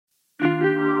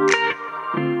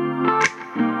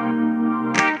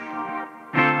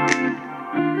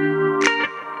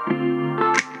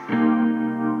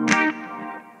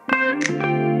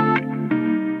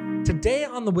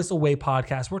Whissel Way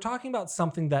podcast, we're talking about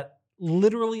something that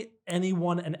literally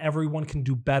anyone and everyone can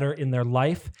do better in their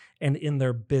life and in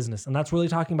their business. And that's really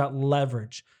talking about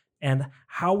leverage and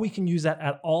how we can use that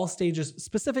at all stages,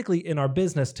 specifically in our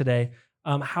business today,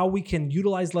 how we can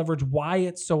utilize leverage, why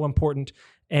it's so important,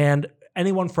 and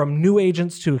anyone from new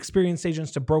agents to experienced agents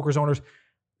to brokers, owners,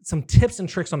 some tips and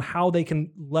tricks on how they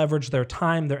can leverage their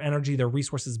time, their energy, their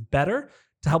resources better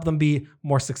to help them be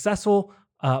more successful,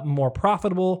 more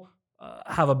profitable,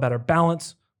 have a better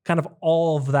balance, kind of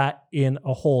all of that in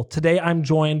a whole. Today, I'm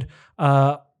joined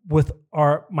with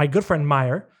my good friend,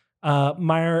 Mayur.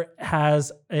 Mayur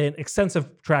has an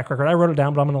extensive track record. I wrote it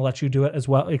down, but I'm going to let you do it as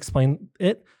well, explain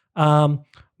it.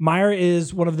 Mayur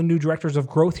is one of the new directors of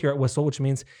growth here at Whissel, which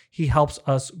means he helps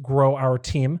us grow our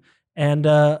team. And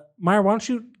Mayur, why don't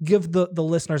you give the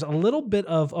listeners a little bit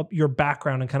of your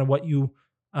background and kind of what you,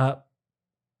 kind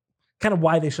of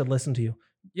why they should listen to you.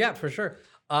 Yeah, for sure.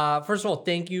 First of all,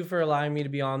 thank you for allowing me to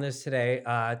be on this today.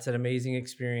 It's an amazing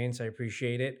experience. I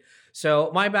appreciate it. So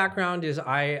my background is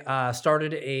I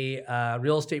started a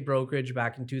real estate brokerage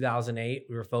back in 2008.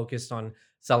 We were focused on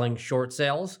selling short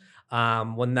sales.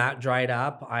 When that dried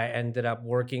up, I ended up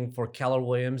working for Keller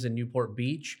Williams in Newport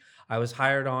Beach. I was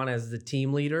hired on as the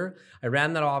team leader. I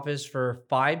ran that office for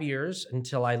 5 years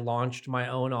until I launched my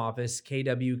own office,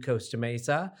 KW Costa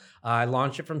Mesa. I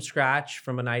launched it from scratch,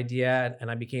 from an idea,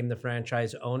 and I became the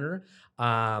franchise owner.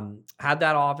 Had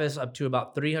that office up to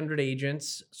about 300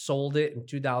 agents, sold it in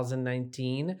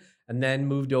 2019, and then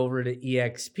moved over to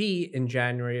EXP in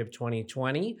January of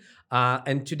 2020.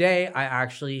 And today I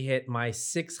actually hit my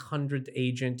 600th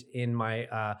agent in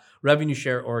my revenue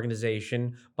share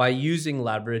organization by using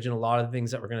leverage and a lot of the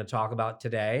things that we're going to talk about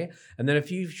today. And then a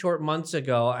few short months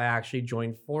ago, I actually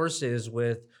joined forces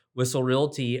with Whissel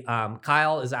Realty.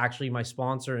 Kyle is actually my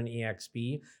sponsor in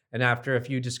EXP. And after a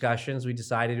few discussions, we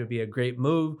decided it would be a great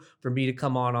move for me to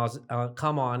come on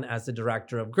as the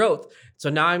director of growth. So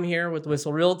now I'm here with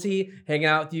Whissel Realty, hanging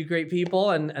out with you great people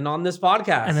and on this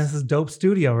podcast. And this is Dope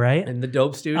Studio, right? In the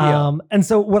Dope Studio. And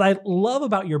so what I love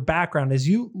about your background is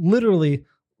you literally,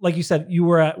 like you said, you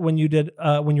were when you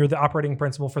were the operating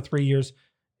principal for 3 years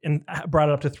and brought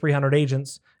it up to 300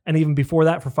 agents. And even before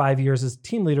that for 5 years as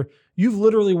team leader, you've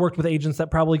literally worked with agents that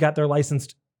probably got their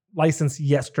license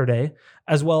yesterday,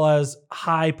 as well as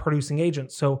high producing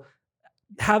agents. So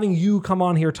having you come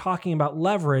on here talking about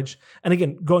leverage, and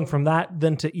again, going from that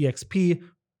then to EXP,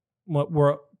 what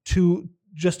we're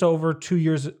just over 2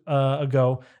 years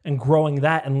ago, and growing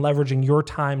that and leveraging your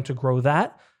time to grow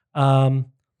that.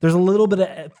 There's a little bit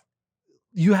of,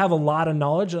 you have a lot of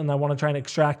knowledge, and I want to try and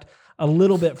extract a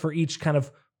little bit for each kind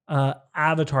of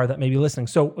avatar that may be listening.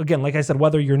 So again, like I said,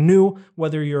 whether you're new,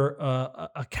 whether you're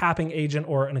a capping agent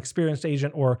or an experienced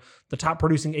agent or the top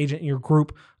producing agent in your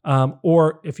group,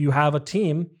 or if you have a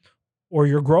team or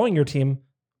you're growing your team,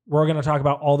 we're going to talk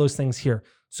about all those things here.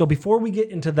 So before we get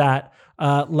into that,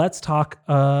 let's talk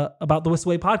about the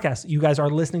Whissel Way podcast. You guys are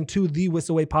listening to the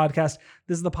Whissel Way podcast.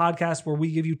 This is the podcast where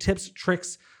we give you tips,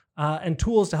 tricks, and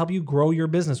tools to help you grow your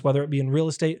business, whether it be in real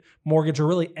estate, mortgage, or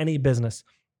really any business.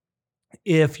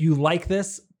 If you like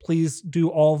this, please do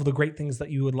all of the great things that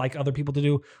you would like other people to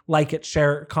do. Like it,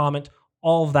 share it, comment,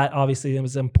 all of that obviously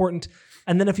is important.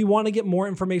 And then if you want to get more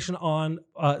information on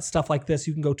stuff like this,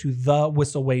 you can go to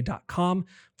thewhisselway.com.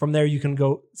 From there, you can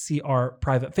go see our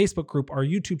private Facebook group, our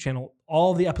YouTube channel,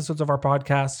 all the episodes of our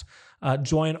podcast.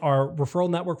 Join our referral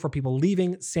network for people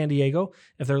leaving San Diego.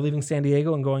 If they're leaving San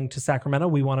Diego and going to Sacramento,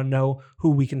 we want to know who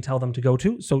we can tell them to go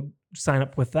to. So sign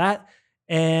up with that.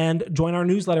 And join our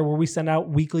newsletter where we send out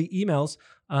weekly emails,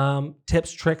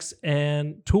 tips, tricks,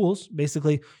 and tools,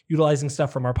 basically utilizing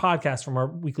stuff from our podcast, from our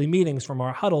weekly meetings, from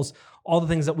our huddles, all the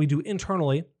things that we do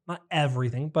internally, not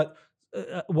everything, but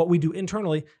what we do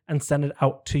internally, and send it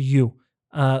out to you.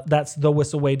 That's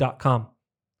thewhisselway.com.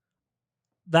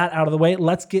 That out of the way,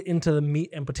 let's get into the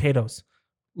meat and potatoes.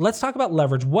 Let's talk about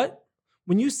leverage.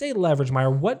 When you say leverage,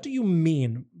 Mayur, what do you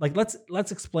mean? Like,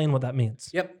 let's explain what that means.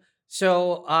 Yep.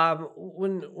 So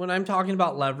when I'm talking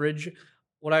about leverage,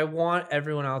 what I want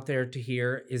everyone out there to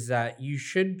hear is that you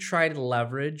should try to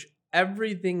leverage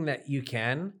everything that you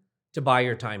can to buy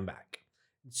your time back.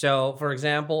 So, for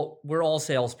example, we're all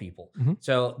salespeople. Mm-hmm.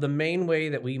 So the main way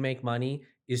that we make money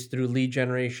is through lead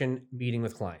generation, meeting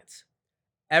with clients.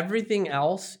 Everything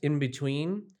else in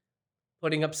between,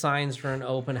 putting up signs for an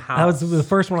open house. That was the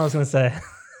first one I was going to say.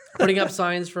 Putting up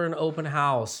signs for an open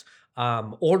house.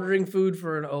 Ordering food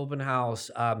for an open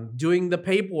house, doing the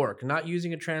paperwork, not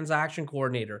using a transaction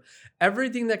coordinator.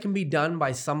 Everything that can be done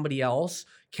by somebody else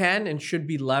can and should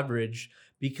be leveraged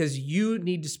because you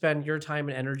need to spend your time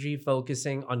and energy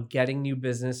focusing on getting new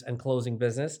business and closing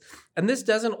business. And this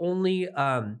doesn't only,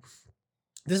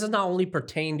 this does not only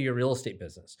pertain to your real estate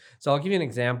business. So I'll give you an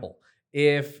example.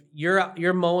 If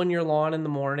you're mowing your lawn in the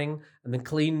morning and then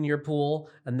cleaning your pool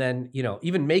and then,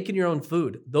 even making your own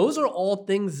food, those are all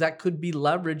things that could be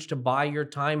leveraged to buy your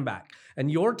time back. And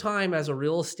your time as a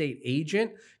real estate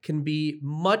agent can be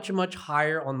much, much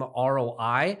higher on the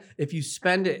ROI if you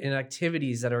spend it in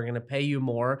activities that are going to pay you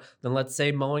more than, let's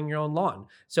say, mowing your own lawn.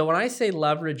 So when I say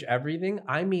leverage everything,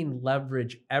 I mean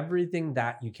leverage everything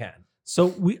that you can.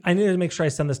 So I needed to make sure I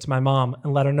send this to my mom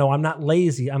and let her know I'm not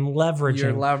lazy. I'm leveraging.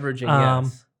 You're leveraging,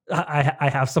 yes. I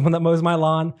have someone that mows my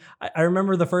lawn. I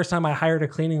remember the first time I hired a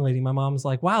cleaning lady, my mom's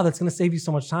like, wow, that's going to save you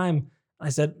so much time. I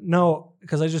said, no,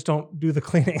 because I just don't do the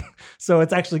cleaning. So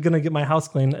it's actually going to get my house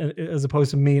clean as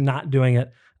opposed to me not doing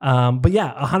it. But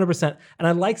yeah, 100%. And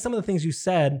I like some of the things you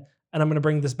said, and I'm going to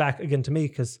bring this back again to me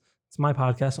because it's my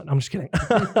podcast. I'm just kidding.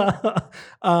 But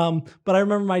I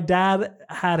remember my dad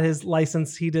had his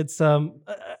license. He did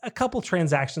a couple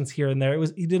transactions here and there.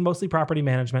 He did mostly property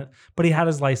management, but he had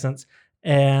his license.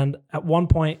 And at one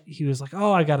point he was like,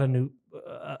 oh, I got a new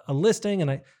a listing.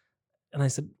 And I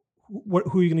said, who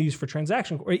are you going to use for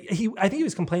transaction? I think he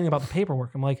was complaining about the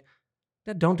paperwork. I'm like,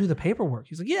 Dad, don't do the paperwork.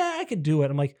 He's like, yeah, I could do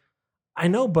it. I'm like, I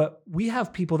know, but we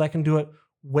have people that can do it.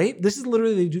 This is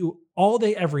literally, they do all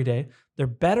day, every day. They're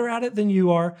better at it than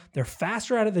you are. They're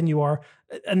faster at it than you are.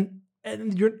 And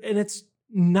it's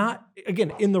not,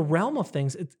 again, in the realm of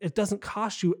things, it doesn't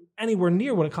cost you anywhere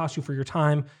near what it costs you for your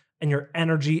time and your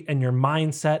energy and your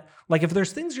mindset. Like if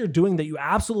there's things you're doing that you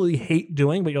absolutely hate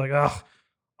doing, but you're like, oh,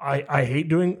 I hate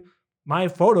doing my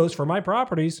photos for my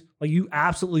properties. Like you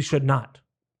absolutely should not.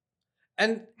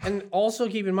 And also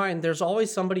keep in mind, there's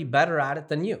always somebody better at it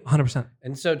than you. 100%.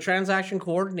 And so transaction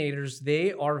coordinators,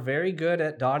 they are very good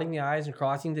at dotting the I's and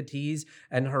crossing the T's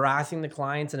and harassing the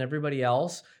clients and everybody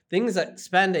else. Things that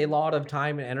spend a lot of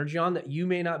time and energy on that you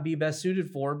may not be best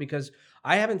suited for, because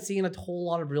I haven't seen a whole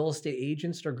lot of real estate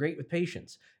agents that are great with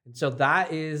patience. And so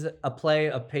that is a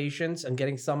play of patience and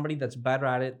getting somebody that's better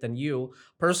at it than you.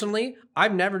 Personally,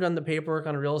 I've never done the paperwork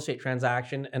on a real estate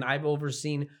transaction, and I've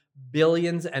overseen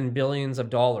billions and billions of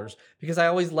dollars because I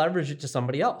always leverage it to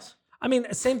somebody else. I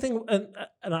mean, same thing, and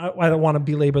I don't want to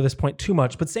belabor this point too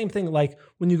much, but same thing like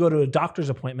when you go to a doctor's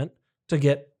appointment to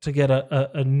get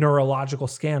a neurological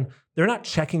scan, they're not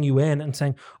checking you in and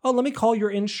saying, oh, let me call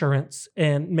your insurance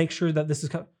and make sure that this is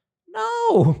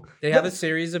No. They have a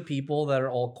series of people that are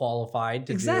all qualified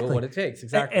to do what it takes.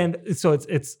 Exactly. And so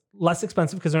it's less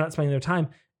expensive because they're not spending their time.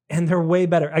 And they're way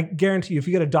better. I guarantee you, if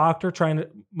you get a doctor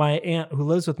my aunt who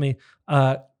lives with me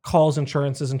calls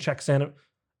insurances and checks in.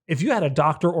 If you had a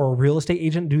doctor or a real estate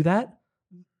agent do that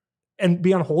and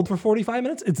be on hold for 45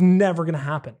 minutes, it's never going to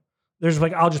happen. There's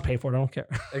like, I'll just pay for it. I don't care.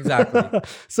 Exactly.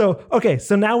 So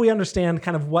now we understand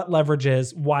kind of what leverage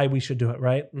is, why we should do it,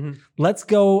 right? Mm-hmm. Let's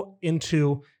go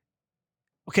into,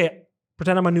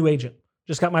 pretend I'm a new agent.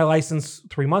 Just got my license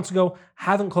 3 months ago.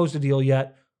 Haven't closed a deal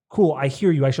yet. Cool, I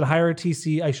hear you. I should hire a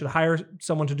TC. I should hire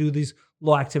someone to do these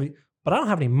low activity, but I don't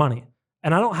have any money.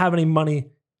 And I don't have any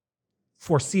money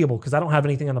foreseeable because I don't have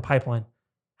anything in the pipeline.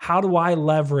 How do I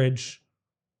use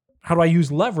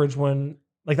leverage when,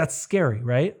 like, that's scary,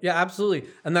 right? Yeah, absolutely.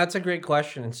 And that's a great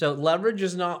question. And so leverage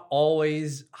is not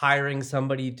always hiring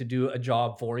somebody to do a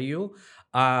job for you.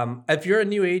 If you're a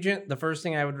new agent, the first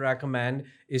thing I would recommend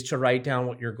is to write down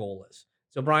what your goal is.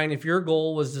 So Brian, if your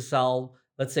goal was to sell,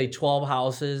 let's say 12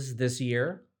 houses this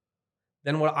year,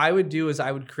 then what I would do is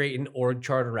I would create an org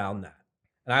chart around that.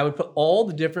 And I would put all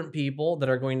the different people that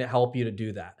are going to help you to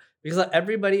do that. Because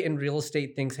everybody in real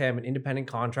estate thinks, hey, I'm an independent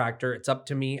contractor. It's up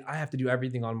to me. I have to do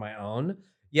everything on my own.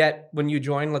 Yet when you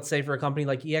join, let's say for a company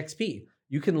like EXP,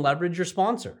 you can leverage your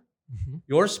sponsor. Mm-hmm.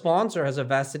 Your sponsor has a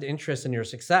vested interest in your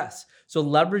success. So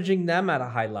leveraging them at a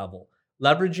high level.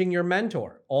 Leveraging your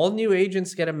mentor. All new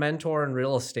agents get a mentor in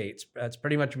real estate. That's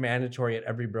pretty much mandatory at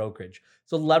every brokerage.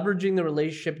 So leveraging the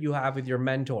relationship you have with your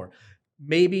mentor.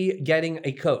 Maybe getting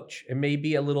a coach. It may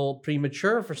be a little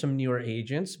premature for some newer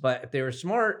agents, but if they were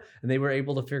smart and they were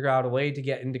able to figure out a way to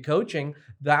get into coaching,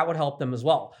 that would help them as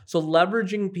well. So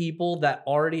leveraging people that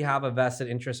already have a vested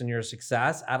interest in your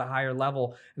success at a higher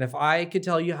level. And if I could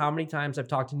tell you how many times I've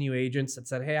talked to new agents that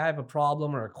said, hey, I have a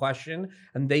problem or a question,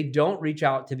 and they don't reach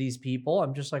out to these people,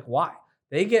 I'm just like, why?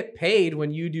 They get paid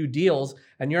when you do deals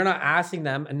and you're not asking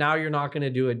them, and now you're not going to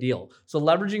do a deal. So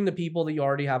leveraging the people that you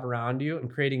already have around you and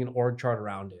creating an org chart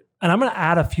around it. And I'm going to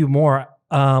add a few more.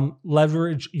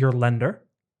 Leverage your lender.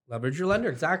 Leverage your lender,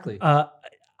 exactly.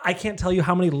 I can't tell you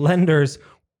how many lenders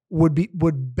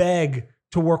would beg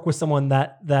to work with someone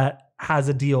that has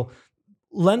a deal.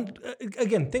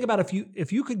 Again, think about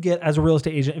if you could get, as a real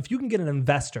estate agent, if you can get an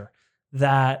investor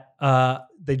that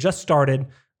they just started,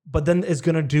 but then is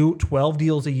going to do 12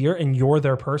 deals a year and you're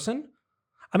their person.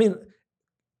 I mean,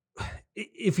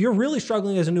 if you're really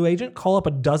struggling as a new agent, call up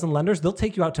a dozen lenders. They'll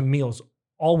take you out to meals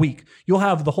all week. You'll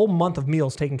have the whole month of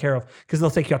meals taken care of because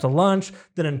they'll take you out to lunch.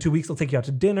 Then in 2 weeks, they'll take you out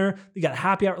to dinner. You got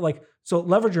happy hour. So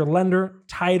leverage your lender,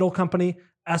 title company,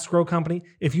 escrow company.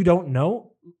 If you don't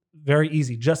know, very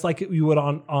easy. Just like you would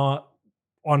on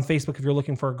Facebook if you're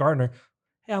looking for a gardener.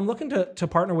 Hey, I'm looking to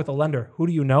partner with a lender. Who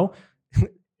do you know?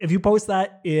 If you post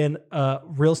that in a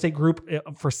real estate group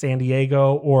for San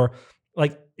Diego, or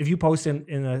if you post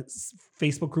in a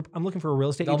Facebook group, I'm looking for a real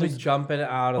estate agent. They'll be jumping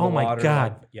out of the water. Oh my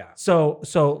God. Yeah.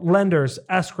 So lenders,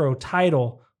 escrow,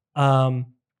 title. And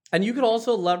you could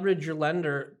also leverage your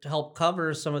lender to help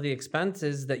cover some of the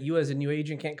expenses that you as a new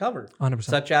agent can't cover. 100%.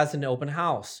 Such as an open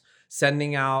house,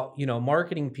 sending out,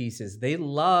 marketing pieces. They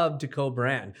love to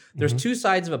co-brand. There's two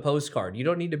sides of a postcard. You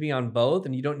don't need to be on both,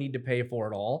 and you don't need to pay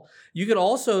for it all. You could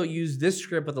also use this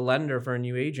script with a lender for a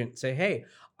new agent. Say, hey,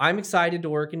 I'm excited to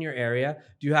work in your area.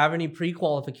 Do you have any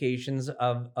pre-qualifications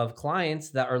of clients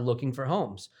that are looking for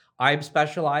homes? I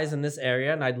specialize in this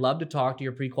area, and I'd love to talk to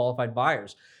your pre-qualified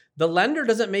buyers. The lender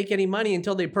doesn't make any money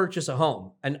until they purchase a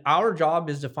home. And our job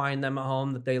is to find them a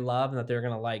home that they love and that they're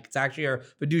going to like. It's actually our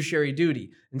fiduciary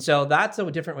duty. And so that's a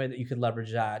different way that you could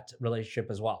leverage that relationship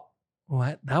as well.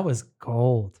 What? That was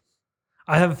gold.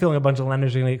 I have a feeling a bunch of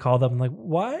lenders are going to get called up. I'm like,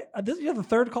 why? You're the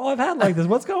third call I've had like this.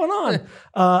 What's going on?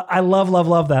 I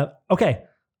love that. Okay.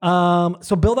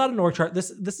 So build out an org chart. This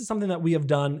is something that we have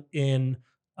done in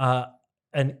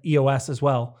an EOS as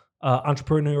well,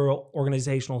 entrepreneurial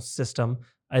organizational system.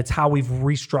 It's how we've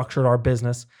restructured our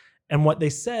business. And what they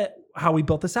said, how we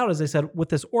built this out is they said, with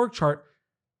this org chart,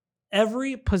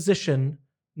 every position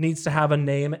needs to have a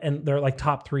name and they're like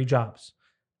top 3 jobs.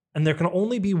 And there can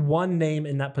only be one name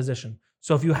in that position.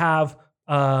 So if you have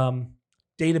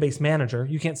database manager,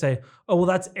 you can't say, oh, well,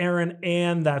 that's Aaron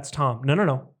and that's Tom.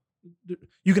 No.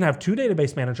 You can have 2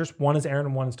 database managers. One is Aaron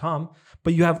and one is Tom.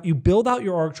 But you build out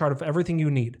your org chart of everything you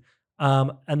need.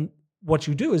 And what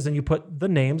you do is then you put the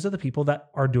names of the people that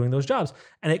are doing those jobs.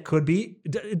 And it could be,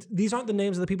 these aren't the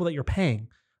names of the people that you're paying.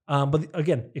 But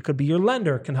again, it could be your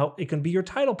lender, can help. It can be your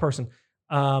title person.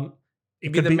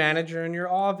 It could be the manager in your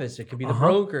office. It could be the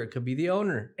broker. It could be the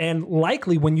owner. And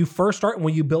likely when you first start,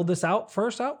 when you build this out,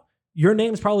 your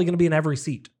name's probably going to be in every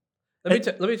seat.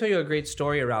 Let me tell you a great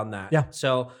story around that. Yeah.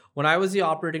 So when I was the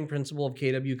operating principal of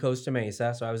KW Costa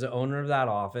Mesa, so I was the owner of that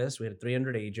office. We had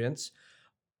 300 agents.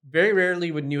 Very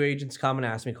rarely would new agents come and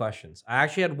ask me questions. I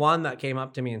actually had one that came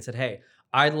up to me and said, hey,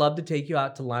 I'd love to take you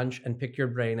out to lunch and pick your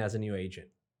brain as a new agent.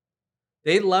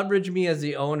 They leverage me as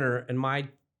the owner and my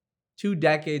 2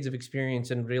 decades of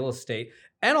experience in real estate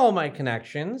and all my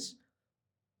connections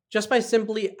just by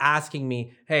simply asking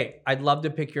me, hey, I'd love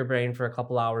to pick your brain for a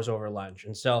couple hours over lunch.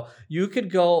 And so you could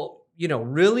go,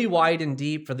 really wide and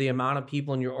deep for the amount of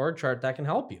people in your org chart that can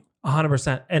help you.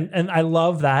 100%. And I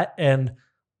love that. And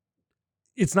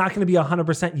it's not going to be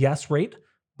 100% yes rate.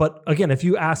 But again, if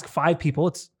you ask 5 people,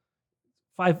 it's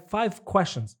five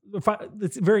questions.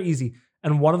 It's very easy.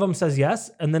 And one of them says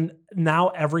yes. And then now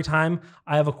every time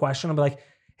I have a question, I'll be like,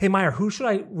 hey, Mayur, who should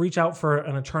I reach out for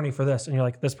an attorney for this? And you're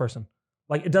like, this person.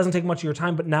 Like, it doesn't take much of your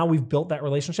time, but now we've built that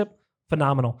relationship.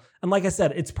 Phenomenal. And like I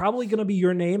said, it's probably going to be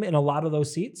your name in a lot of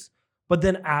those seats. But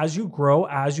then as you grow,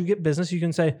 as you get business, you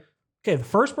can say, okay, the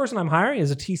first person I'm hiring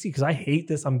is a TC because I hate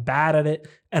this. I'm bad at it.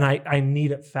 And I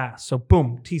need it fast. So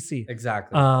boom, TC.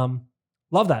 Exactly.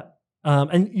 Love that.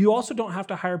 And you also don't have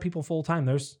to hire people full time.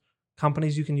 There's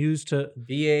companies you can use to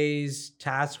VAs,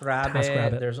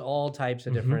 TaskRabbit. There's all types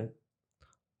of different.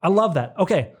 I love that.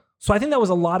 Okay. So I think that was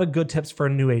a lot of good tips for a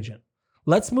new agent.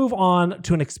 Let's move on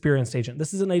to an experienced agent.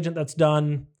 This is an agent that's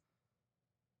done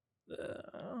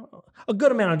a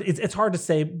good amount. It's hard to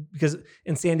say because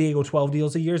in San Diego, 12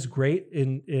 deals a year is great.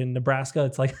 In Nebraska,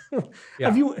 it's like, Yeah.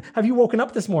 have you woken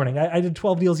up this morning? I did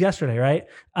 12 deals yesterday, right?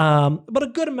 But a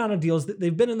good amount of deals.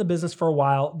 They've been in the business for a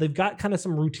while. They've got kind of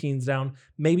some routines down.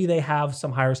 Maybe they have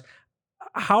some hires.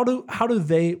 How do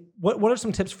they? What are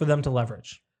some tips for them to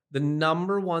leverage? The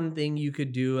number one thing you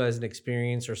could do as an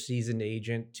experienced or seasoned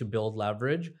agent to build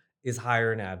leverage is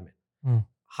hire an admin.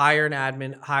 Hire an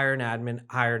admin, hire an admin,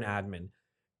 hire an admin.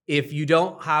 If you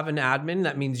don't have an admin,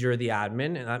 that means you're the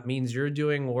admin, and that means you're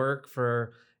doing work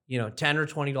for, $10 or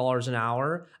 $20 an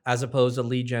hour, as opposed to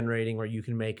lead generating where you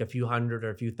can make a few hundred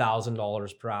or a few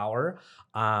 $1,000s per hour.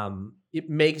 It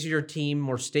makes your team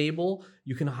more stable.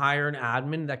 You can hire an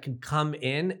admin that can come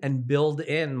in and build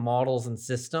in models and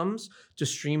systems to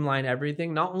streamline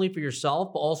everything, not only for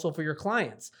yourself, but also for your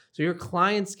clients. So your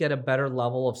clients get a better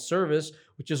level of service,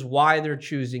 which is why they're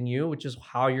choosing you, which is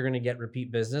how you're going to get repeat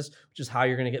business, which is how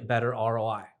you're going to get better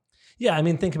ROI. Yeah, I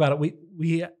mean, think about it.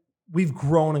 We've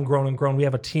grown and grown and grown. We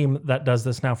have a team that does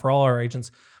this now for all our agents.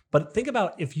 But think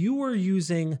about if you were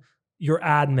using your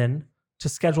admin to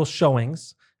schedule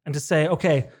showings and to say,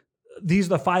 okay, these are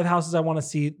the 5 houses I want to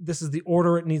see. This is the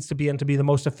order it needs to be in to be the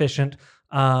most efficient.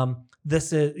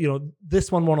 This is,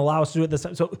 this one won't allow us to do it this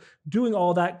time. So doing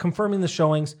all that, confirming the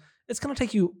showings, it's going to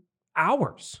take you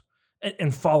hours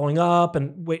and following up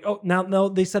and wait. Oh, now, no,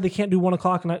 they said they can't do 1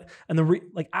 o'clock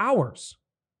and hours.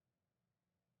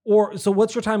 Or so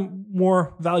what's your time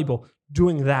more valuable?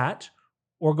 Doing that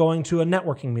or going to a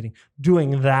networking meeting?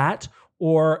 Doing that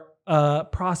or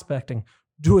prospecting?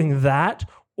 Doing that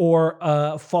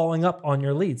or following up on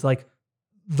your leads? Like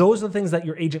those are the things that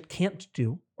your agent can't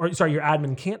do, or sorry, your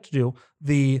admin can't do.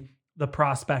 The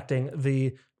prospecting,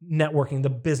 the networking, the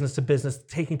business to business,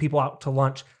 taking people out to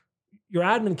lunch. Your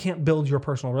admin can't build your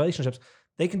personal relationships.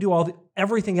 They can do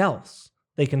everything else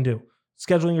they can do.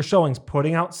 Scheduling your showings,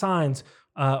 putting out signs,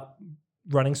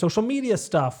 running social media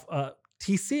stuff,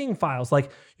 TCing files.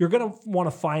 Like you're going to want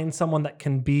to find someone that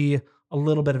can be a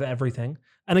little bit of everything.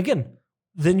 And again,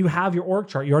 then you have your org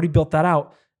chart. You already built that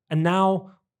out. And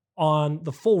now on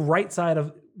the full right side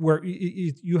of where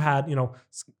you had,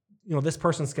 this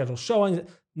person schedules showings,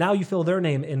 now you fill their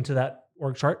name into that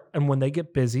org chart. And when they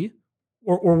get busy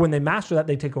or when they master that,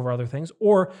 they take over other things.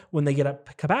 Or when they get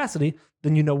up capacity,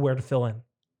 then you know where to fill in.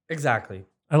 Exactly.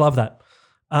 I love that.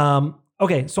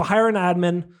 Okay, so hire an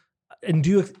admin. And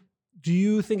do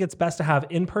you think it's best to have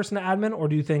in-person admin, or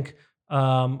do you think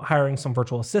hiring some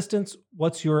virtual assistants?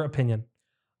 What's your opinion?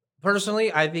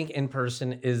 Personally, I think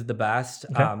in-person is the best.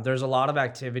 Okay. There's a lot of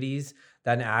activities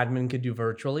that an admin could do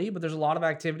virtually, but there's a lot of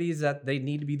activities that they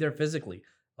need to be there physically,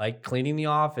 like cleaning the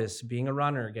office, being a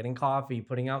runner, getting coffee,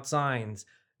 putting out signs,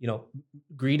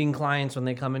 greeting clients when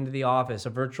they come into the office.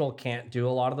 A virtual can't do a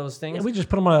lot of those things. Yeah, we just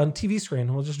put them on a TV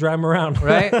screen. We'll just drive them around.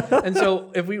 Right. And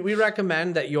so if we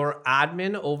recommend that your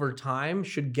admin over time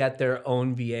should get their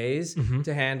own VAs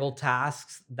to handle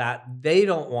tasks that they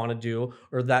don't want to do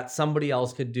or that somebody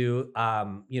else could do,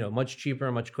 much cheaper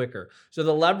and much quicker. So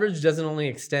the leverage doesn't only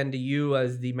extend to you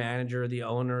as the manager, the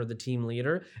owner, or the team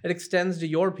leader. It extends to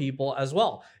your people as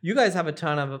well. You guys have a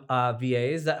ton of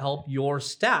VAs that help your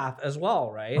staff as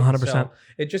well, right? 100%. So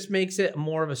it just makes it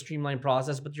more of a streamlined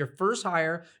process, but your first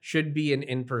hire should be an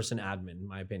in-person admin, in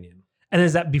my opinion. And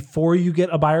is that before you get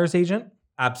a buyer's agent?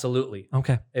 Absolutely.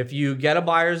 Okay. If you get a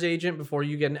buyer's agent before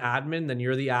you get an admin, then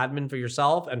you're the admin for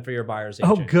yourself and for your buyer's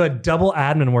agent. Oh, good. Double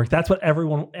admin work. That's what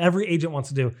every agent wants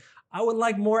to do. I would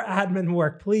like more admin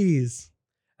work, please.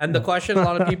 And the question a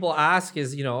lot of people ask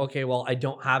is, okay, well, I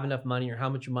don't have enough money, or how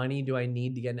much money do I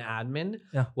need to get an admin?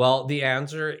 Yeah. Well, the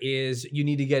answer is you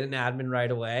need to get an admin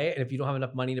right away. And if you don't have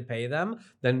enough money to pay them,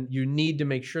 then you need to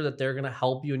make sure that they're going to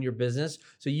help you in your business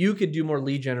so you could do more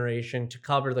lead generation to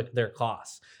cover their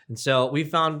costs. And so we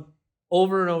found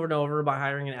over and over and over by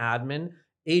hiring an admin,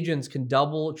 agents can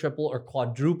double, triple, or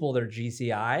quadruple their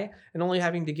GCI, and only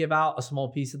having to give out a small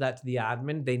piece of that to the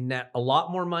admin, they net a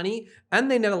lot more money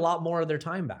and they net a lot more of their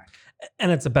time back.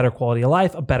 And it's a better quality of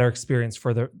life, a better experience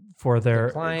for their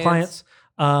clients.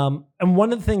 And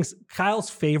one of the things,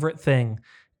 Kyle's favorite thing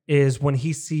is when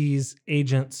he sees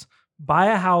agents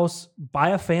buy a house, buy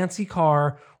a fancy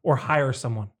car, or hire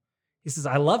someone. He says,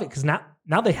 I love it because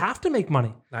now they have to make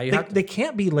money. They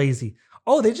can't be lazy.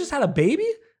 Oh, they just had a baby?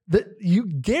 That you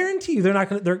guarantee they're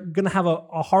going to have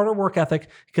a harder work ethic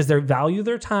because they value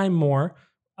their time more,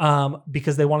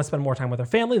 because they want to spend more time with their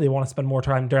family. They want to spend more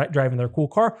time driving their cool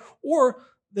car, or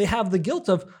they have the guilt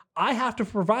of, I have to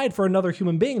provide for another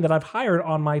human being that I've hired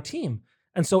on my team.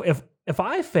 And so if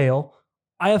I fail,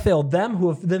 I have failed them, who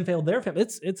have then failed their family.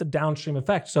 It's a downstream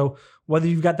effect. So whether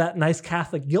you've got that nice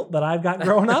Catholic guilt that I've got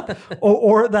growing up,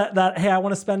 or that, hey, I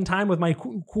want to spend time with my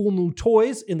cool new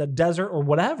toys in the desert or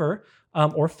whatever,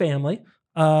 or family,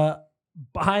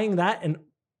 buying that, and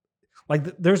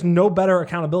there's no better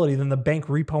accountability than the bank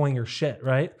repoing your shit,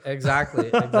 right? Exactly.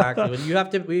 When you have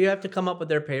to come up with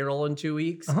their payroll in 2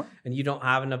 weeks, and you don't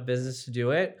have enough business to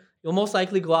do it, you'll most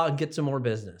likely go out and get some more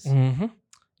business. Mm-hmm.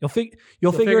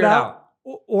 You'll figure it out,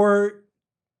 or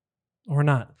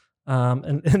not.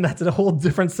 And that's a whole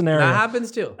different scenario. That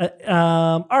happens too.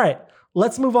 All right,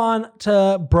 let's move on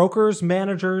to brokers,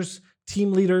 managers,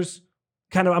 team leaders.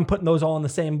 kind of, I'm putting those all in the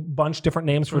same bunch, different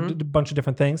names for a bunch of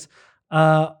different things.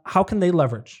 How can they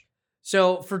leverage?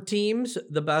 So for teams,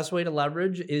 the best way to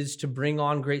leverage is to bring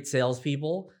on great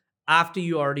salespeople after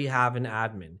you already have an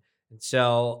admin. And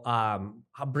so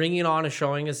bringing on a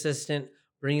showing assistant,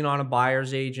 bringing on a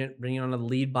buyer's agent, bringing on a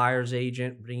lead buyer's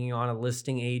agent, bringing on a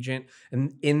listing agent,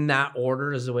 and in that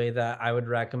order is the way that I would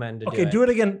recommend to do it. Okay, do it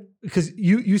again, because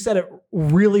you said it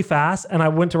really fast, and I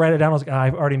went to write it down. I was like,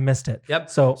 I've already missed it. Yep.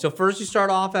 So first you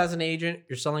start off as an agent.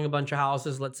 You're selling a bunch of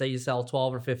houses. Let's say you sell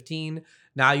 12 or 15.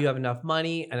 Now you have enough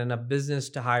money and enough business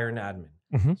to hire an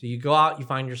admin. So you go out, you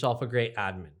find yourself a great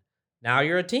admin. Now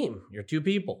you're a team. You're 2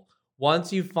 people.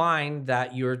 Once you find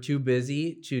that you're too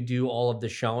busy to do all of the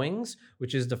showings,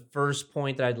 which is the first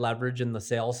point that I'd leverage in the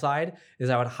sales side, is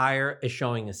I would hire a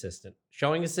showing assistant.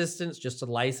 Showing assistant's just a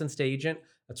licensed agent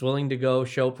that's willing to go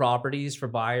show properties for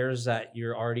buyers that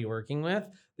you're already working with.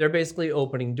 They're basically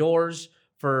opening doors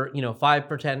for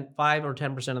 5 or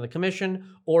 10% of the commission,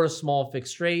 or a small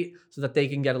fixed rate, so that they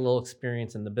can get a little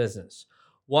experience in the business.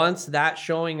 Once that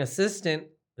showing assistant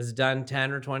has done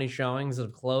 10 or 20 showings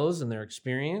of close and their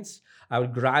experience, I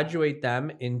would graduate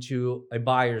them into a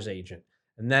buyer's agent.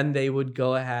 And then they would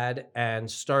go ahead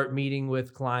and start meeting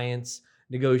with clients,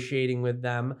 negotiating with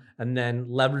them, and then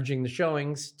leveraging the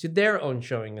showings to their own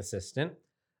showing assistant.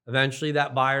 Eventually,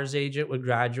 that buyer's agent would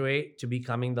graduate to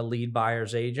becoming the lead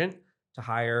buyer's agent, to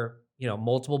hire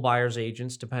multiple buyer's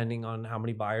agents depending on how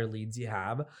many buyer leads you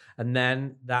have. And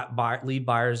then that lead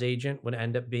buyer's agent would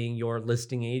end up being your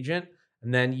listing agent.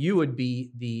 And then you would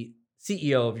be the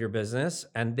CEO of your business,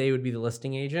 and they would be the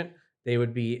listing agent. You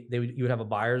would have a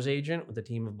buyer's agent with a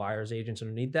team of buyer's agents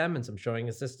underneath them and some showing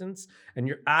assistants. And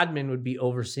your admin would be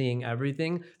overseeing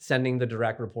everything, sending the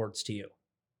direct reports to you.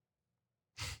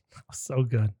 So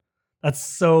good. That's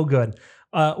so good.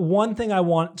 One thing I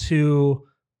want to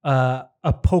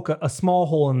poke a small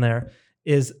hole in there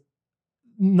is,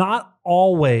 not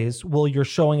always will your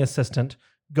showing assistant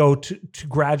go to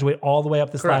graduate all the way up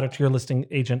this ladder to your listing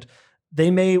agent. They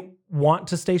may want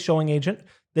to stay showing agent.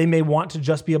 They may want to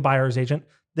just be a buyer's agent.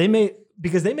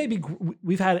 Because they may be,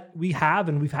 we've had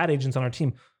agents on our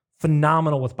team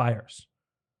phenomenal with buyers,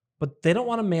 but they don't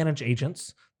want to manage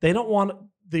agents. They don't want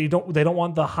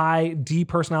the high D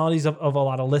personalities of a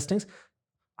lot of listings.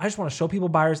 I just want to show people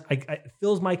buyers. It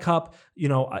fills my cup.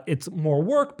 It's more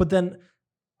work, but then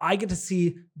I get to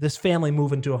see this family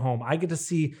move into a home. I get to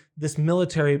see this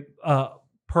military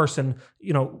person,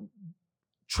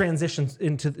 transitions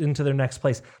into their next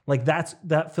place. Like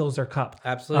that fills their cup.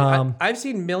 Absolutely. I've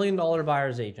seen $1 million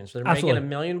buyers agents. So they're making $1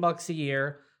 million a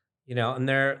year, and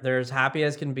they're as happy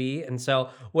as can be. And so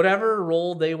whatever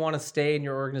role they want to stay in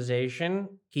your organization,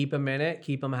 keep them in it,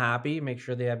 keep them happy, make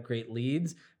sure they have great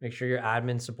leads, make sure your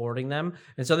admin's supporting them.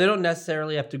 And so they don't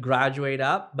necessarily have to graduate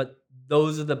up, but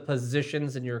those are the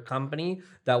positions in your company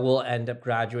that will end up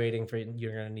graduating for you.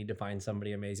 You're going to need to find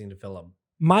somebody amazing to fill them.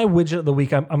 My widget of the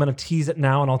week, I'm going to tease it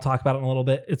now, and I'll talk about it in a little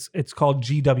bit. It's called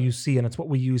GWC, and it's what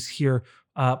we use here,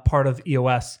 part of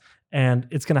EOS, and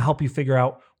it's going to help you figure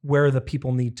out where the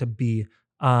people need to be,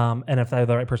 and if they're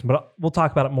the right person. But we'll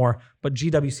talk about it more. But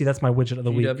GWC, that's my widget of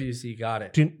the week. GWC, got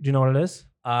it. Do you know what it is?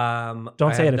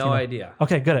 Don't say it. No idea.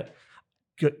 Okay, good.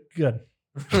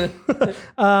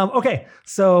 Okay,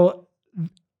 so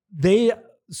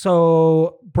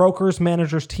brokers,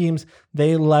 managers, teams,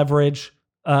 they leverage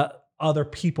other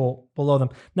people below them.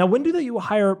 Now, when do you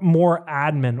hire more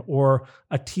admin or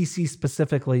a TC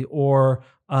specifically, or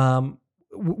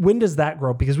when does that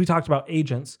grow? Because we talked about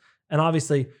agents, and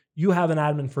obviously you have an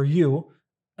admin for you,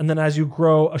 and then as you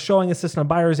grow, a showing assistant, a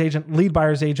buyer's agent, lead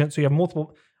buyer's agent, so you have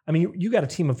multiple. I mean, you got a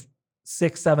team of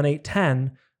 6, 7, 8,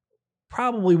 10.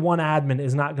 Probably one admin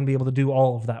is not going to be able to do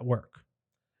all of that work.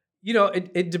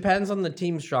 It depends on the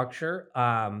team structure.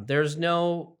 There's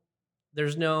no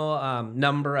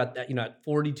number at that. At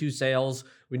 42 sales,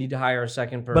 we need to hire a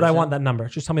second person. But I want that number.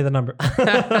 Just tell me the number.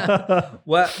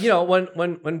 Well,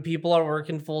 when people are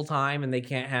working full time and they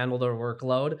can't handle their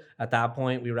workload, at that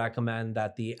point, we recommend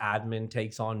that the admin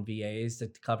takes on VAs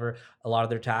to cover a lot of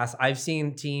their tasks. I've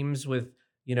seen teams with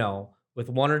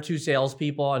 1 or 2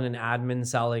 salespeople and an admin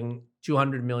selling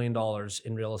 $200 million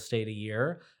in real estate a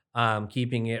year,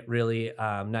 keeping it really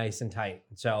nice and tight.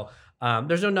 So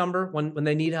there's no number. When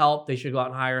they need help, they should go out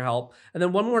and hire help. And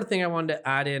then one more thing I wanted to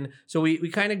add in. So we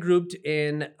kind of grouped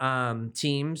in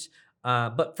teams,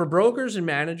 but for brokers and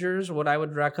managers, what I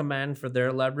would recommend for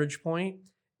their leverage point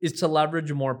is to leverage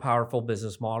a more powerful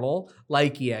business model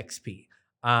like EXP.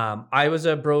 I was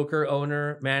a broker,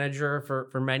 owner, manager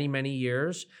for many, many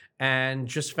years, and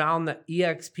just found that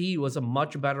EXP was a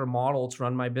much better model to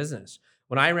run my business.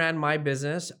 When I ran my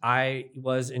business, I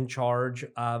was in charge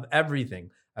of everything.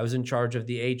 I was in charge of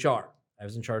the HR. I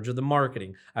was in charge of the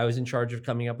marketing. I was in charge of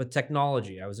coming up with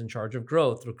technology. I was in charge of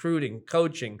growth, recruiting,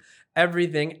 coaching,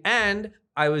 everything. And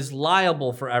I was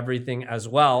liable for everything as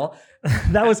well.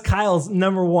 That was Kyle's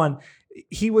number one.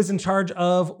 He was in charge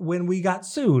of when we got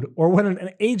sued or when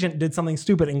an agent did something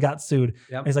stupid and got sued.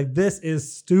 Yep. He's like, this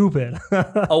is stupid.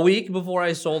 A week before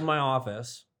I sold my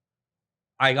office,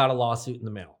 I got a lawsuit in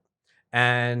the mail.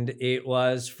 And it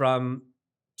was from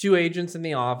 2 agents in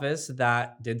the office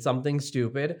that did something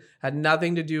stupid, had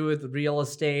nothing to do with real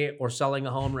estate or selling a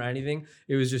home or anything.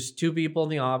 It was just 2 people in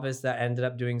the office that ended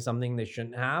up doing something they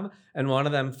shouldn't have. And one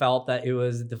of them felt that it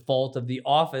was the fault of the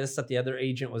office that the other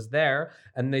agent was there.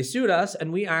 And they sued us,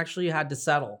 and we actually had to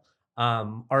settle.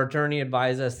 Our attorney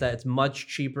advised us that it's much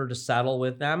cheaper to settle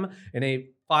with them in a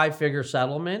 5-figure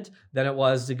settlement than it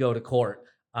was to go to court.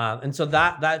 And so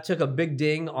that took a big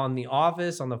ding on the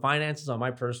office, on the finances, on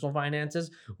my personal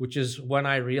finances, which is when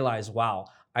I realized, wow,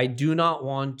 I do not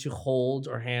want to hold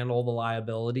or handle the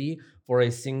liability for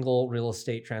a single real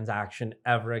estate transaction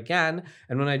ever again.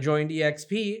 And when I joined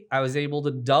EXP, I was able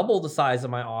to double the size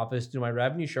of my office through my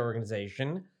revenue share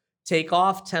organization, take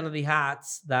off 10 of the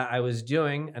hats that I was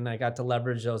doing, and I got to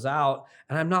leverage those out,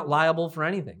 and I'm not liable for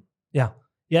anything. Yeah.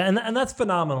 Yeah, and that's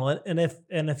phenomenal. And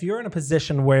if you're in a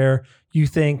position where you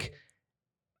think,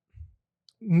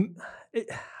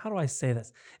 how do I say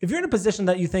this? If you're in a position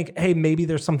that you think, hey, maybe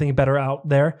there's something better out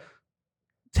there,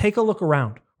 take a look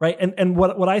around, right? And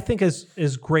what I think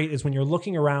is great is when you're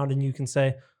looking around and you can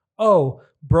say, oh,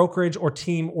 brokerage or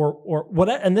team or what.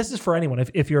 And this is for anyone.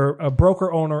 If you're a broker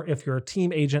owner, if you're a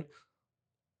team agent,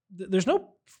 there's no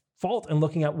fault in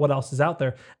looking at what else is out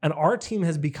there. And our team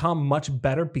has become much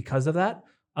better because of that.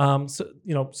 So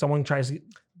someone tries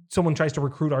to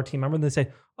recruit our team member and they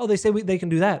say they can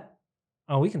do that.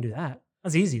 Oh, we can do that.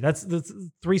 That's easy. That's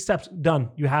 3 steps done.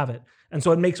 You have it. And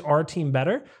so it makes our team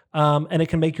better. And it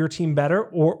can make your team better.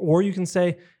 Or you can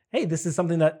say, hey, this is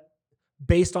something that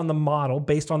based on the model,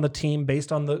 based on the team,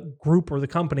 based on the group or the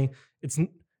company,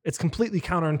 it's completely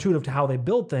counterintuitive to how they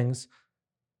build things.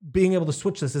 Being able to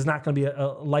switch this is not going to be a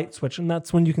light switch. And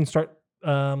that's when you can start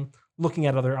looking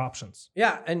at other options.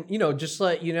 Yeah. And, just to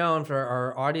let you know, and for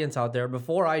our audience out there,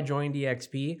 before I joined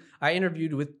EXP, I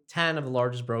interviewed with 10 of the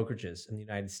largest brokerages in the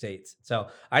United States. So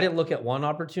I didn't look at one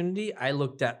opportunity. I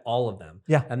looked at all of them.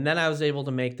 Yeah. And then I was able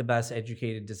to make the best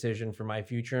educated decision for my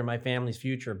future and my family's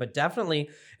future. But definitely,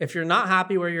 if you're not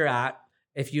happy where you're at,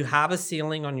 if you have a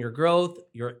ceiling on your growth,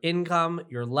 your income,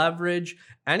 your leverage,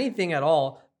 anything at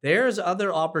all, there's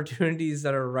other opportunities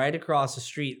that are right across the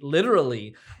street,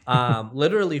 literally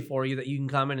for you that you can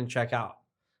come in and check out.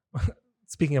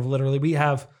 Speaking of literally, we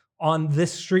have on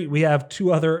this street, we have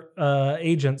 2 other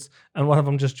agents, and one of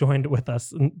them just joined with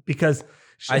us because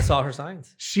I saw her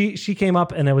signs. She came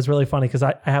up, and it was really funny because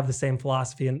I have the same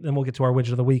philosophy, and then we'll get to our widget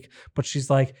of the week. But she's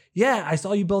like, yeah, I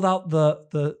saw you build out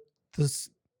this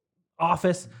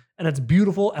office, and it's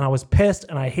beautiful, and I was pissed,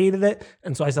 and I hated it,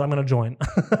 and so I said, I'm going to join.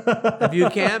 If you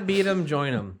can't beat them,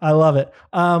 join them. I love it.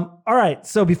 All right,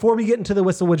 so before we get into the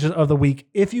Whissel widget of the week,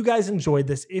 if you guys enjoyed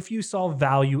this, if you saw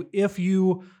value, if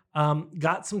you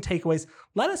got some takeaways,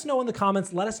 let us know in the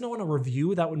comments. Let us know in a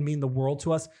review. That would mean the world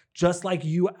to us. Just like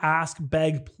you ask,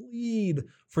 beg, plead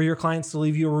for your clients to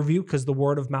leave you a review because the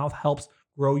word of mouth helps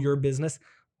grow your business.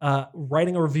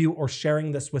 Writing a review or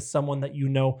sharing this with someone that you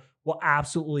know will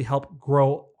absolutely help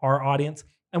grow our audience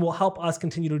and will help us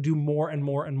continue to do more and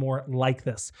more and more like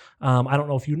this. I don't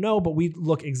know if you know, but we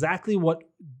look exactly what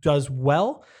does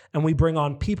well, and we bring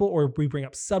on people or we bring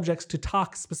up subjects to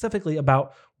talk specifically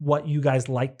about what you guys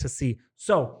like to see.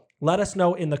 So let us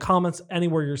know in the comments,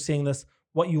 anywhere you're seeing this,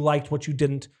 what you liked, what you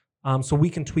didn't, so we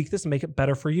can tweak this and make it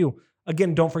better for you.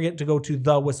 Again, don't forget to go to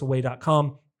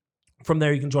thewhisselway.com. From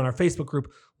there, you can join our Facebook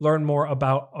group, learn more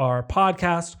about our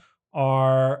podcast,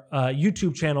 our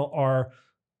YouTube channel, our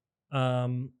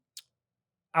outbound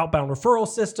referral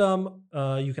system.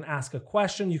 You can ask a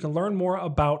question. You can learn more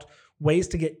about ways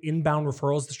to get inbound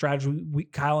referrals, the strategy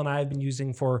Kyle and I have been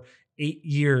using for 8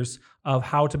 years of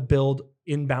how to build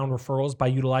inbound referrals by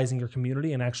utilizing your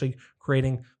community and actually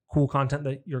creating cool content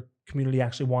that your community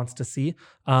actually wants to see.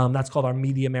 That's called our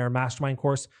Media Mayor Mastermind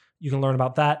course. You can learn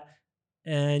about that,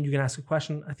 and you can ask a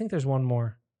question. I think there's one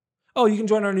more. Oh, you can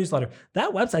join our newsletter.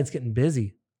 That website's getting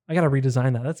busy. I got to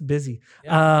redesign that. That's busy.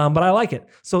 Yeah. But I like it.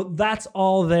 So that's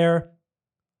all there.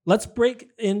 Let's break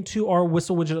into our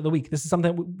Whissel widget of the week. This is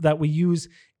something that we use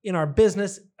in our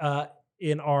business,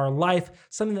 in our life,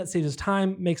 something that saves us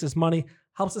time, makes us money,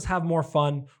 helps us have more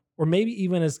fun, or maybe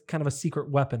even as kind of a secret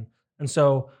weapon. And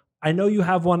so I know you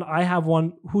have one. I have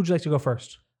one. Who would you like to go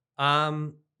first?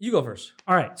 You go first.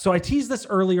 All right. So I teased this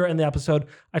earlier in the episode.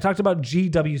 I talked about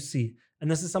GWC,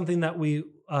 and this is something that we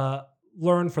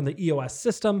learned from the EOS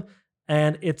system.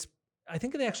 And I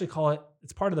think they actually call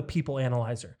it's part of the people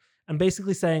analyzer. And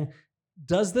basically saying,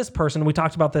 does this person, we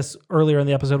talked about this earlier in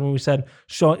the episode when we said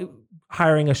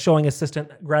hiring a showing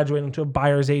assistant, graduating to a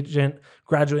buyer's agent,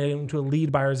 graduating to a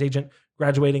lead buyer's agent,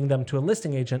 graduating them to a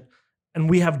listing agent. And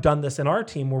we have done this in our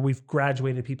team where we've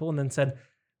graduated people and then said,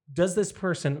 does this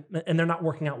person, and they're not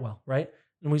working out well, right?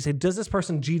 And we say, does this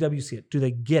person GWC it? Do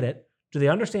they get it? Do they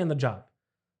understand the job?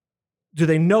 Do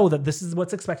they know that this is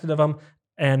what's expected of them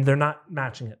and they're not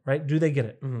matching it, right? Do they get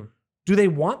it? Mm-hmm. Do they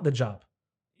want the job?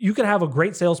 You could have a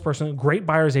great salesperson, a great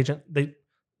buyer's agent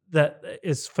that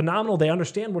is phenomenal. They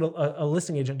understand what a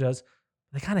listing agent does.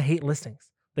 They kind of hate listings.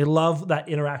 They love that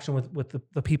interaction with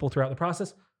the people throughout the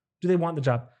process. Do they want the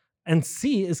job? And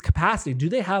C is capacity. Do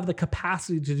they have the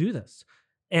capacity to do this?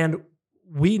 And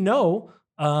we know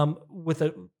with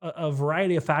a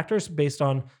variety of factors based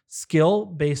on skill,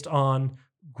 based on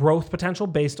growth potential,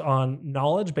 based on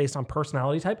knowledge, based on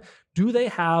personality type, do they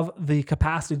have the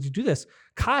capacity to do this?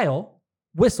 Kyle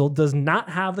Whissel does not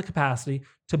have the capacity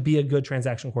to be a good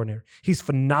transaction coordinator. He's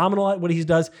phenomenal at what he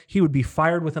does. He would be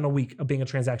fired within a week of being a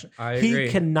transaction. I agree.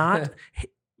 He cannot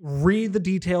read the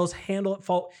details, handle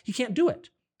it, he can't do it.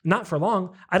 Not for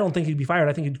long. I don't think he'd be fired.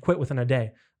 I think he'd quit within a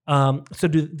day. So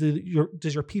do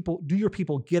your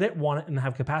people get it, want it, and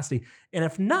have capacity? And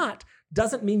if not,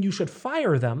 doesn't mean you should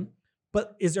fire them,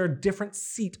 but is there a different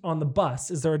seat on the bus?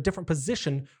 Is there a different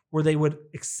position where they would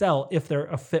excel if they're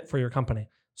a fit for your company?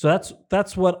 So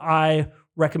that's what I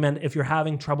recommend if you're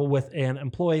having trouble with an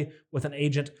employee, with an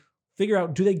agent. Figure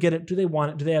out, do they get it? Do they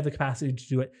want it? Do they have the capacity to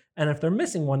do it? And if they're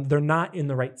missing one, they're not in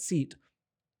the right seat.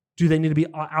 Do they need to be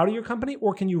out of your company,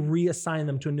 or can you reassign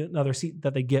them to another seat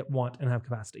that they want, and have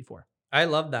capacity for? I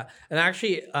love that. And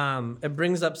actually, it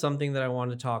brings up something that I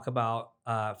want to talk about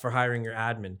for hiring your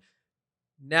admin.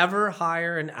 Never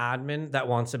hire an admin that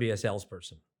wants to be a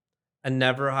salesperson, and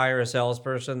never hire a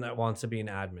salesperson that wants to be an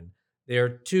admin. They are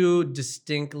two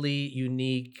distinctly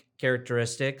unique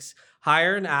characteristics.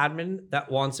 Hire an admin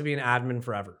that wants to be an admin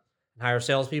forever. Hire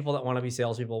salespeople that want to be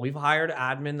salespeople. We've hired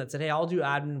admin that said, hey, I'll do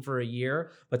admin for a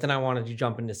year, but then I wanted to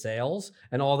jump into sales,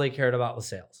 and all they cared about was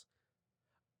sales.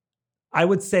 I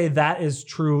would say that is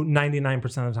true 99%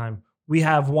 of the time. We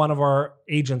have one of our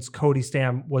agents, Cody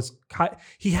Stam,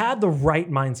 he had the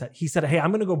right mindset. He said, hey,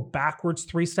 I'm going to go backwards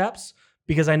 3 steps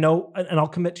because I know, and I'll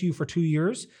commit to you for 2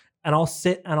 years, and I'll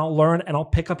sit and I'll learn and I'll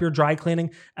pick up your dry cleaning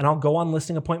and I'll go on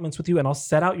listing appointments with you and I'll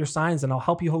set out your signs and I'll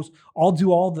help you host. I'll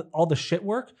do all the shit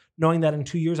work, knowing that in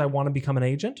 2 years I want to become an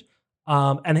agent.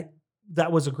 And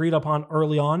that was agreed upon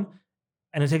early on.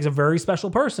 And it takes a very special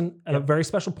person at a very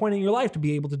special point in your life to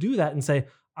be able to do that and say,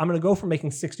 I'm going to go from making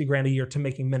 $60,000 a year to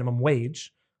making minimum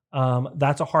wage.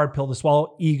 That's a hard pill to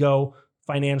swallow, ego,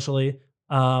 financially.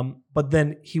 But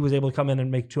then he was able to come in and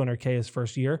make $200K his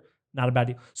first year. Not a bad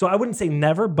deal. So I wouldn't say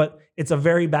never, but it's a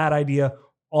very bad idea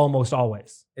almost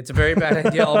always. It's a very bad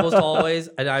idea almost always.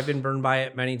 And I've been burned by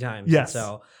it many times. Yes.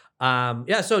 So,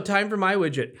 so time for my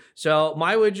widget. So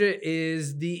my widget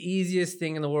is the easiest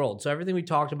thing in the world. So everything we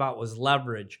talked about was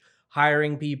leverage,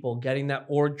 hiring people, getting that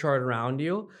org chart around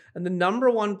you. And the number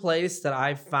one place that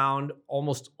I've found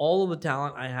almost all of the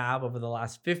talent I have over the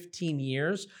last 15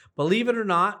 years, believe it or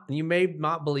not, and you may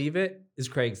not believe it, is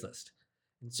Craigslist.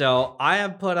 So I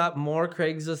have put up more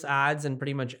Craigslist ads than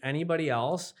pretty much anybody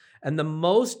else. And the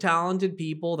most talented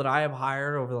people that I have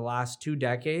hired over the last 2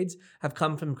 decades have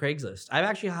come from Craigslist. I've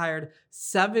actually hired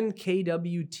 7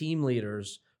 KW team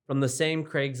leaders from the same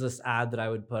Craigslist ad that I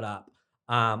would put up.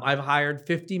 I've hired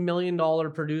 $50 million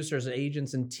producers,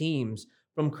 agents, and teams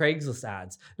from Craigslist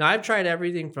ads. Now, I've tried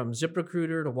everything from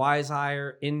ZipRecruiter to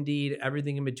WiseHire, Indeed,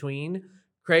 everything in between.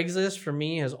 Craigslist for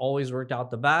me has always worked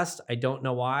out the best. I don't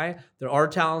know why. There are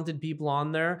talented people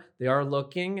on there. They are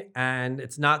looking, and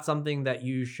it's not something that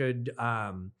you should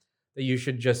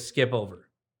just skip over.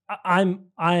 I'm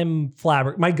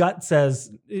flabbergasted. My gut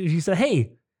says, if you said,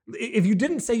 hey, if you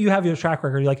didn't say you have your track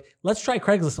record, you're like, let's try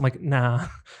Craigslist. I'm like, nah,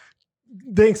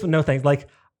 thanks, but no thanks. Like,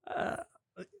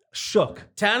 shook.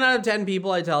 10 out of 10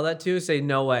 people I tell that to say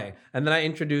no way, and then I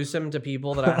introduce them to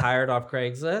people that I hired off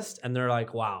Craigslist, and they're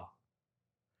like, wow.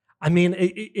 I mean,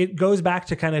 it goes back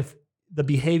to kind of the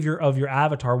behavior of your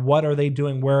avatar. What are they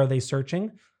doing? Where are they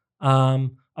searching?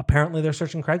 Apparently, they're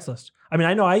searching Craigslist. I mean,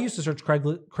 I know I used to search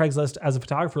Craigslist as a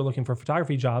photographer looking for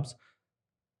photography jobs.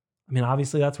 I mean,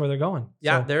 obviously, that's where they're going.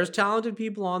 Yeah, so, there's talented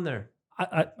people on there.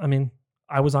 I mean,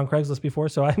 I was on Craigslist before,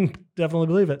 so I definitely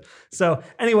believe it. So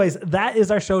anyways, that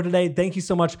is our show today. Thank you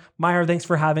so much, Mayur. Thanks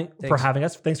for having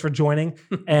us. Thanks for joining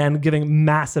and giving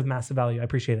massive, massive value. I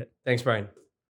appreciate it. Thanks, Brian.